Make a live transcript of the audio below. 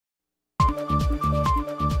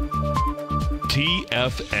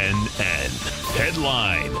TFNN.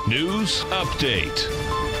 Headline News Update.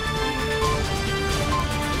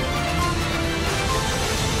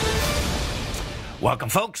 Welcome,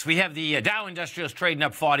 folks. We have the Dow Industrials trading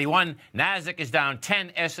up 41. Nasdaq is down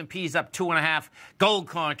 10. S&P's up 2.5. Gold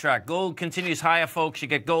contract. Gold continues higher, folks. You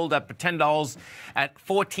get gold up at $10 at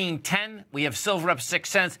 $14.10. We have silver up 6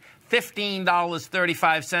 cents,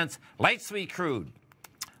 $15.35. Light sweet crude,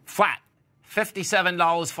 flat.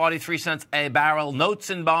 $57.43 a barrel. Notes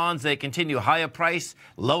and bonds, they continue higher price,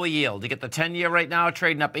 lower yield. You get the 10-year right now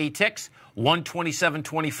trading up 8 ticks,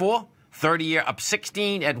 127.24. 30-year up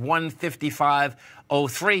 16 at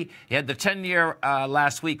 155.03. You had the 10-year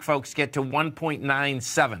last week, folks, get to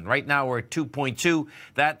 1.97. Right now we're at 2.2.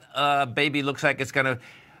 That baby looks like it's going to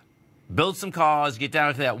build some cars, get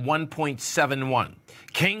down to that 1.71.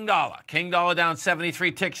 King dollar down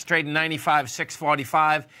 73 ticks, trading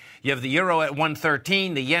 95.645. You have the euro at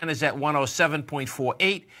 113, the yen is at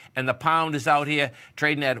 107.48, and the pound is out here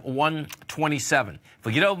trading at 127. If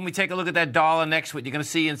we get over and we take a look at that dollar next, what you're going to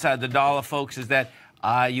see inside the dollar, folks, is that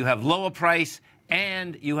you have lower price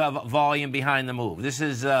and you have volume behind the move. This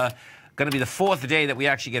is going to be the fourth day that we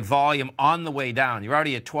actually get volume on the way down. You're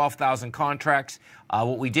already at 12,000 contracts.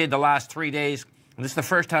 What we did the last 3 days, and this is the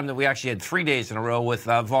first time that we actually had 3 days in a row with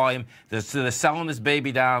volume. They're selling this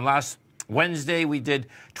baby down. Last Wednesday, we did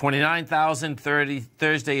 29,000.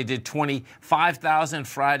 Thursday, you did 25,000.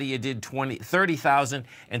 Friday, you did 30,000.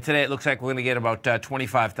 And today, it looks like we're going to get about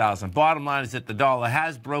 25,000. Bottom line is that the dollar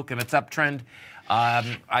has broken its uptrend.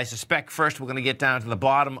 I suspect first we're going to get down to the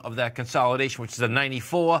bottom of that consolidation, which is a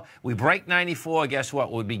 94. We break 94. Guess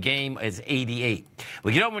what? Would be game is 88.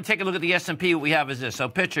 We get over and take a look at the S&P. What we have is this. So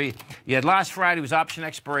picture, you had last Friday was option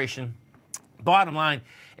expiration. Bottom line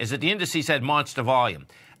is that the indices had monster volume.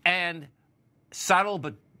 And subtle,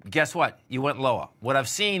 but guess what? You went lower. What I've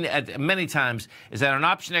seen many times is that an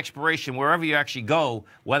option expiration, wherever you actually go,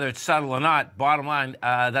 whether it's subtle or not, bottom line,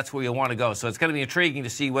 that's where you want to go. So it's going to be intriguing to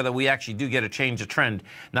see whether we actually do get a change of trend.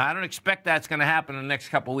 Now, I don't expect that's going to happen in the next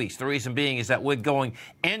couple of weeks. The reason being is that we're going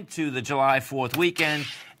into the July 4th weekend,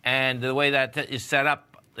 and the way that is set up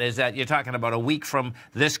is that you're talking about a week from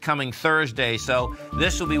this coming Thursday. So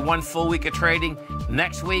this will be one full week of trading.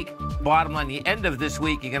 Next week, bottom line, the end of this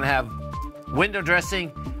week, you're going to have window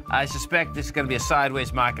dressing. I suspect this is going to be a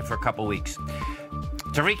sideways market for a couple weeks.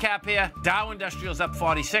 To recap here, Dow Industrials up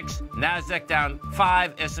 46, Nasdaq down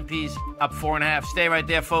 5, S&P's up 4.5. Stay right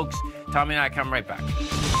there, folks. Tommy and I come right back.